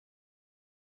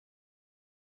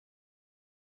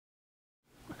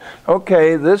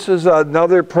Okay, this is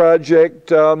another project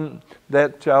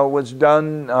that was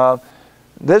done.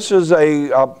 This is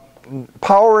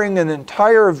powering an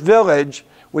entire village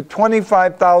with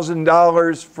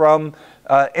 $25,000 from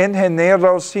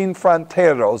Ingenieros Sin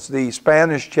Fronteras, the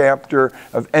Spanish chapter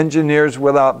of Engineers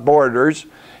Without Borders.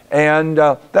 And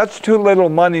that's too little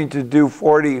money to do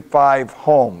 45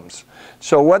 homes.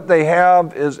 So what they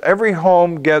have is every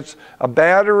home gets a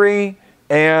battery,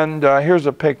 and here's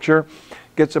a picture.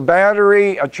 Gets a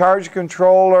battery, a charge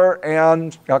controller,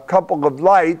 and a couple of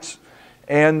lights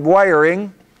and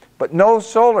wiring, but no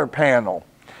solar panel.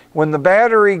 When the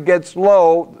battery gets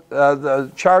low, the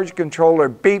charge controller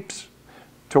beeps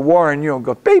to warn you, and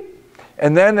go beep.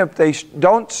 And then if they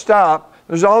don't stop,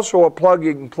 there's also a plug,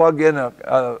 you can plug in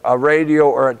a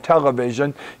radio or a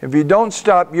television. If you don't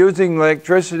stop using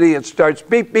electricity, it starts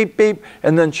beep, beep, beep,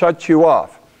 and then shuts you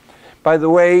off. By the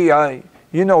way,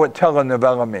 you know what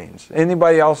telenovela means.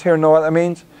 Anybody else here know what that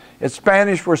means? It's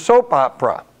Spanish for soap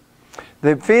opera.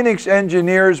 The Phoenix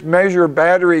engineers measure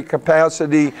battery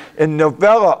capacity in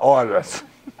novela horas.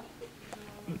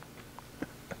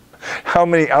 How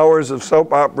many hours of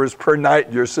soap operas per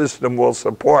night your system will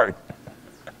support.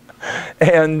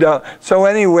 And so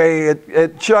anyway,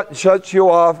 it shuts you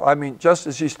off. I mean, just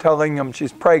as she's telling them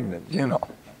she's pregnant, you know.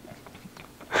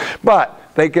 But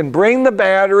they can bring the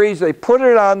batteries, they put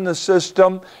it on the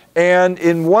system, and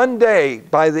in one day,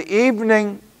 by the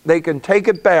evening, they can take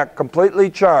it back completely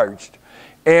charged.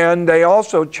 And they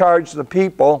also charge the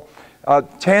people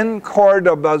 10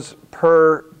 cordobas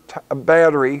per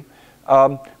battery,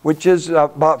 which is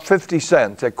about 50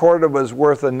 cents. A cordoba is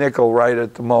worth a nickel right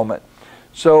at the moment.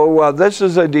 So this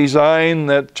is a design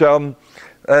that,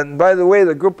 and by the way,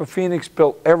 the group of Phoenix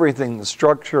built everything, the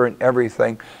structure and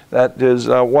everything. That is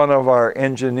one of our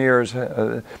engineers.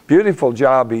 Beautiful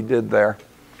job he did there.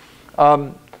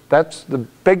 That's the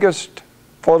biggest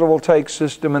photovoltaic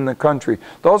system in the country.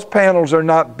 Those panels are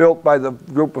not built by the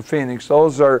group of Phoenix.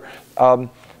 Those are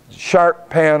Sharp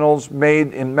panels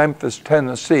made in Memphis,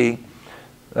 Tennessee.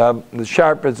 The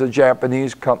Sharp is a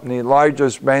Japanese company,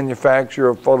 largest manufacturer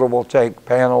of photovoltaic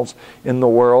panels in the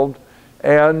world.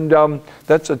 And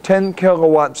that's a 10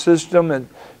 kilowatt system. And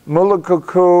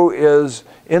Mulukuku is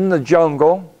in the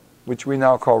jungle, which we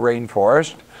now call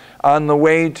rainforest, on the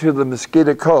way to the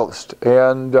Mosquito Coast.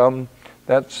 And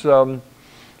that's Rodolfo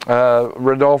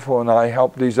and I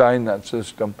helped design that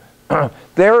system.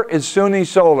 There is SUNY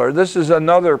Solar. This is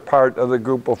another part of the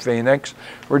Grupo Phoenix.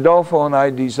 Rodolfo and I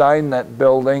designed that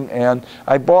building, and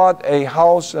I bought a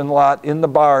house and lot in the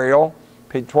barrio,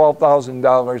 paid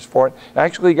 $12,000 for it.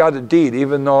 Actually got a deed,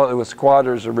 even though it was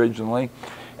squatters originally.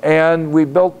 And we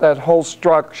built that whole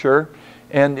structure,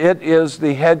 and it is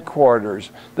the headquarters.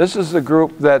 This is the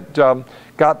group that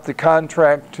got the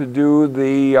contract to do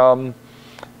the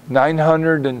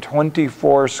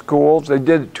 924 schools. They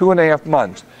did it 2.5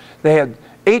 months. They had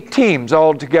 8 teams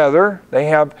all together. They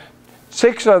have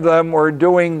 6 of them were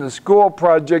doing the school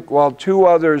project while 2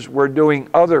 others were doing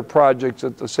other projects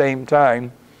at the same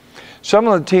time. Some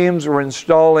of the teams were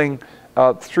installing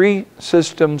 3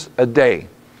 systems a day.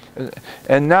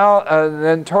 And now,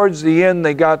 then towards the end,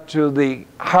 they got to the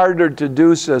harder to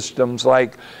do systems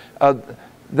like,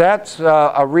 that's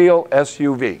a real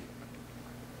SUV.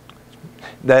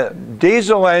 The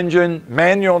diesel engine,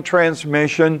 manual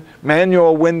transmission,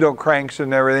 manual window cranks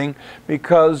and everything,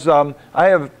 because I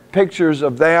have pictures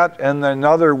of that and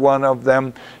another one of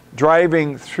them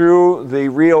driving through the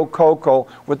Rio Coco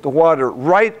with the water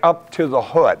right up to the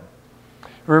hood.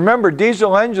 Remember,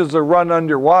 diesel engines are run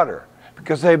underwater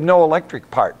because they have no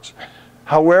electric parts.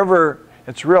 However,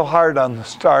 it's real hard on the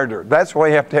starter. That's why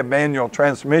you have to have manual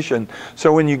transmission.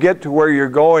 So when you get to where you're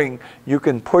going, you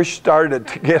can push start it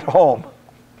to get home.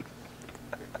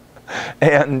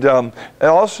 And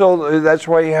also, that's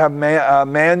why you have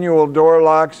manual door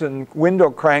locks and window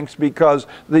cranks, because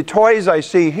the toys I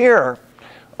see here,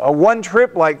 one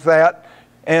trip like that,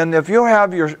 and if you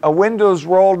have your windows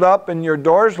rolled up and your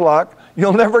doors locked,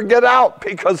 you'll never get out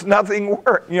because nothing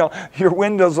works. You know, your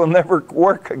windows will never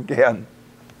work again.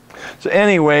 So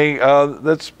anyway,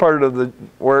 that's part of the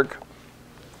work.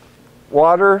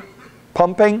 Water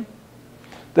pumping.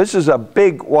 This is a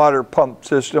big water pump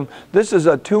system. This is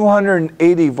a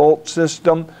 280 volt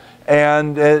system,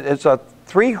 and it's a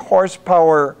 3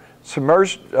 horsepower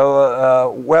submerged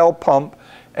well pump,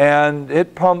 and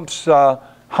it pumps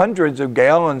hundreds of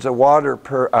gallons of water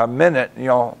per minute. You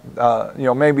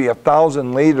know, maybe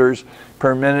 1,000 liters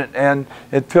per minute, and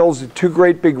it fills 2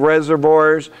 great big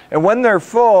reservoirs. And when they're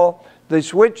full, the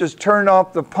switches turn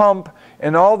off the pump,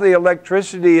 and all the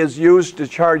electricity is used to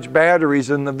charge batteries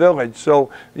in the village. So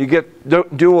you get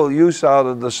dual use out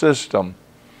of the system.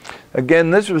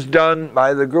 Again, this was done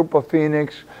by the group of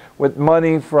Phoenix with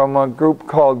money from a group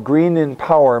called Green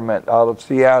Empowerment out of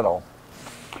Seattle.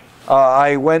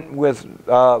 I went with,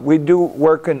 we do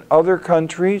work in other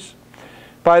countries.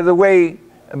 By the way,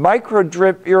 micro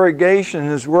drip irrigation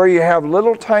is where you have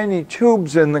little tiny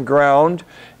tubes in the ground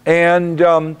and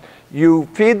you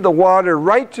feed the water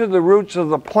right to the roots of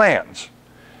the plants.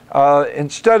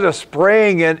 Instead of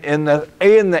spraying it in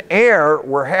the air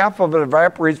where half of it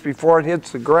evaporates before it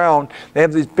hits the ground, they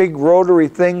have these big rotary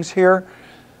things here.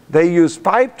 They use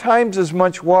 5 times as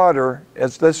much water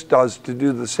as this does to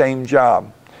do the same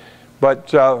job.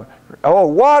 But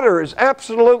water is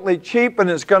absolutely cheap and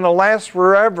it's going to last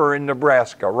forever in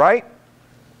Nebraska, right?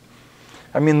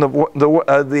 I mean,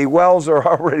 the wells are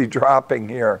already dropping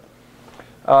here.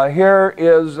 Here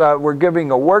is, we're giving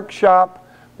a workshop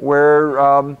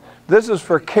where this is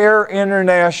for Care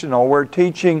International. We're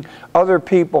teaching other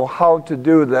people how to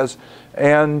do this.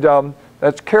 And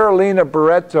that's Carolina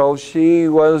Barreto. She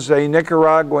was a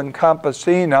Nicaraguan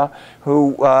campesina who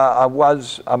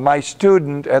was my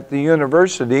student at the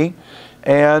university.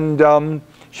 And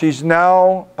she's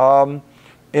now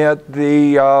at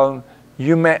the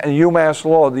UMass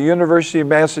Lowell, the University of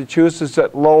Massachusetts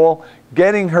at Lowell,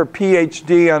 getting her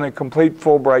PhD on a complete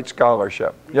Fulbright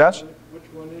scholarship. Yes? Which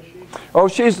one is she? Oh,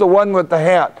 she's the one with the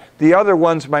hat. The other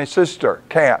one's my sister,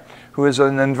 Kat, who is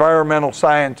an environmental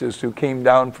scientist who came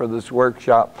down for this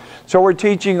workshop. So we're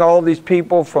teaching all these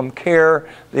people from CARE,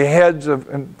 the heads of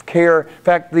CARE. In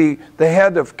fact, the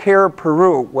head of CARE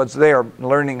Peru was there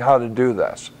learning how to do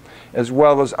this, as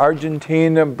well as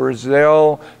Argentina,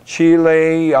 Brazil,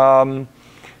 Chile, I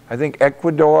think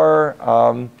Ecuador,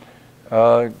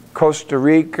 Costa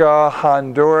Rica,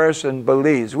 Honduras, and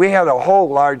Belize. We had a whole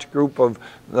large group of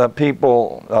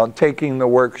people taking the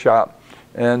workshop.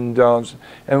 And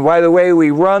by the way,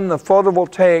 we run the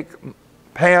photovoltaic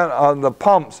the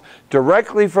pumps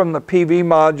directly from the PV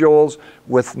modules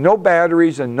with no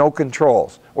batteries and no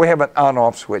controls. We have an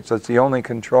on-off switch. That's the only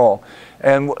control.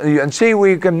 And see,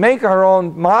 we can make our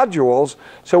own modules,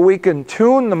 so we can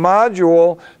tune the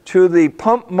module to the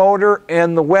pump motor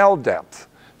and the well depth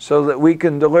so that we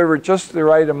can deliver just the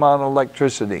right amount of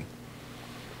electricity.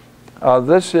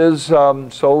 This is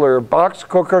solar box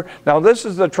cooker. Now this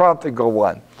is the tropical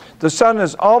one. The sun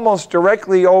is almost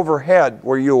directly overhead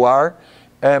where you are,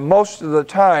 and most of the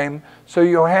time, so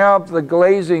you have the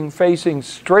glazing facing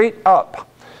straight up,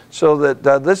 so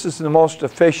that this is the most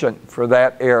efficient for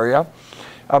that area.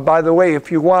 By the way,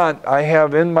 if you want, I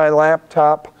have in my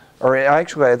laptop, or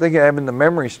actually I think I have in the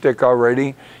memory stick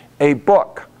already, a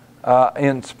book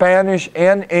in Spanish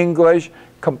and English,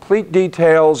 complete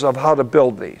details of how to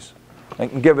build these. I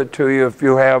can give it to you if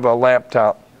you have a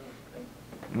laptop.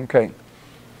 Okay.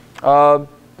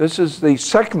 This is the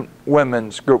second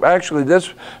women's group. Actually,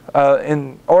 this,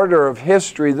 in order of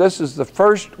history, this is the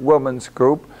first women's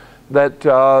group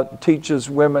that teaches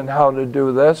women how to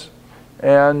do this.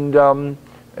 And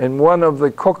one of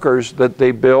the cookers that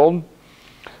they build,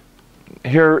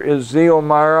 here is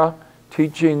Xiomara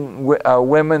teaching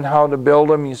women how to build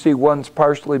them. You see one's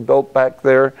partially built back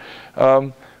there.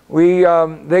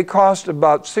 They cost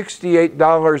about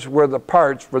 $68 worth of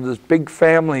parts for this big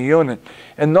family unit.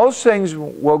 And those things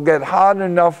will get hot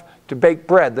enough to bake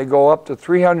bread. They go up to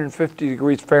 350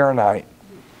 degrees Fahrenheit.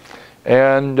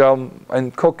 And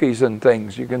cookies and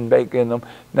things you can bake in them.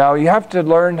 Now you have to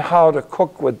learn how to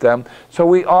cook with them. So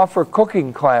we offer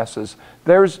cooking classes.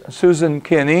 There's Susan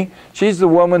Kinney. She's the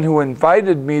woman who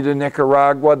invited me to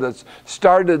Nicaragua, that's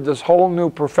started this whole new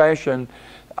profession.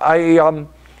 I am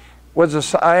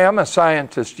a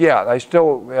scientist yet. I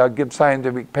still give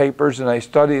scientific papers and I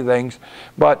study things.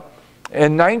 But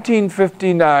in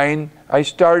 1959, I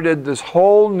started this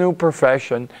whole new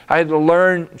profession. I had to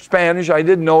learn Spanish. I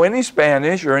didn't know any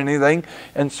Spanish or anything.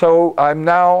 And so I'm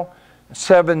now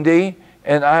 70,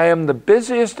 and I am the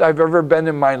busiest I've ever been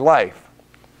in my life.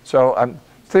 So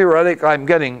theoretically, I'm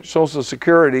getting Social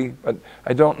Security, but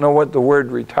I don't know what the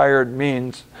word retired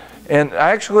means. And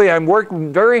actually, I'm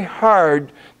working very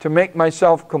hard to make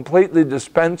myself completely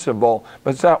dispensable,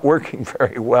 but it's not working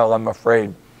very well, I'm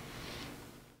afraid.